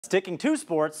Sticking to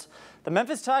sports, the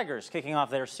Memphis Tigers kicking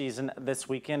off their season this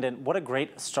weekend, and what a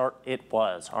great start it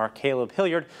was. Our Caleb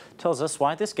Hilliard tells us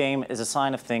why this game is a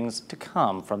sign of things to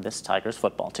come from this Tigers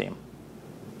football team.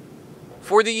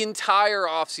 For the entire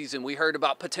offseason, we heard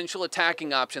about potential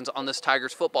attacking options on this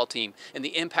Tigers football team and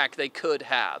the impact they could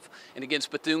have. And against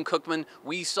Bethune-Cookman,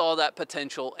 we saw that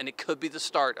potential, and it could be the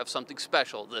start of something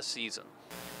special this season.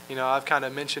 You know, I've kind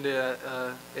of mentioned it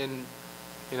in,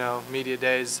 media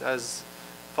days as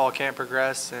fall camp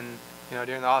progressed, and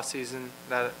during the off season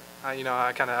that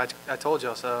I told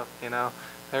y'all so.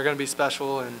 They're going to be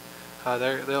special, and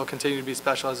they'll continue to be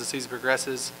special as the season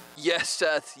progresses. Yes,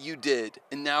 Seth, you did,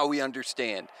 and now we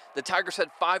understand. The Tigers had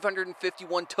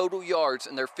 551 total yards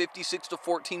in their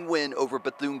 56-14 win over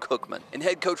Bethune-Cookman. And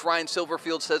head coach Ryan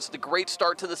Silverfield says the great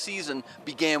start to the season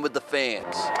began with the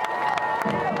fans.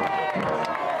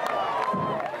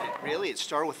 Really, it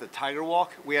started with the Tiger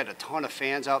Walk. We had a ton of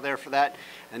fans out there for that,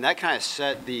 and that kind of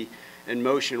set in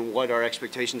motion what our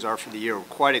expectations are for the year.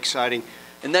 Quite exciting.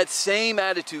 And that same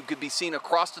attitude could be seen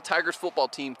across the Tigers football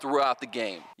team throughout the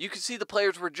game. You could see the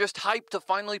players were just hyped to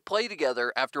finally play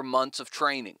together after months of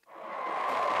training.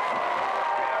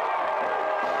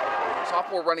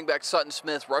 Sophomore running back Sutton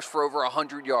Smith rushed for over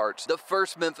 100 yards, the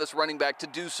first Memphis running back to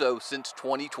do so since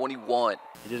 2021.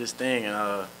 He did his thing, and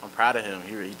I'm proud of him.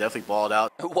 He definitely balled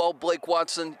out. While Blake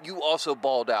Watson, you also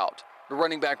balled out. The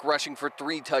running back rushing for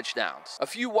 3 touchdowns. A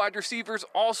few wide receivers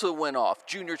also went off.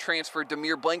 Junior transfer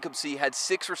Demir Blankumsey had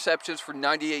 6 receptions for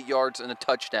 98 yards and a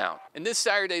touchdown. And this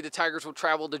Saturday, the Tigers will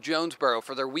travel to Jonesboro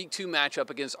for their Week 2 matchup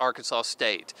against Arkansas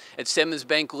State. At Simmons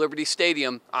Bank Liberty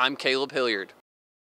Stadium, I'm Caleb Hilliard.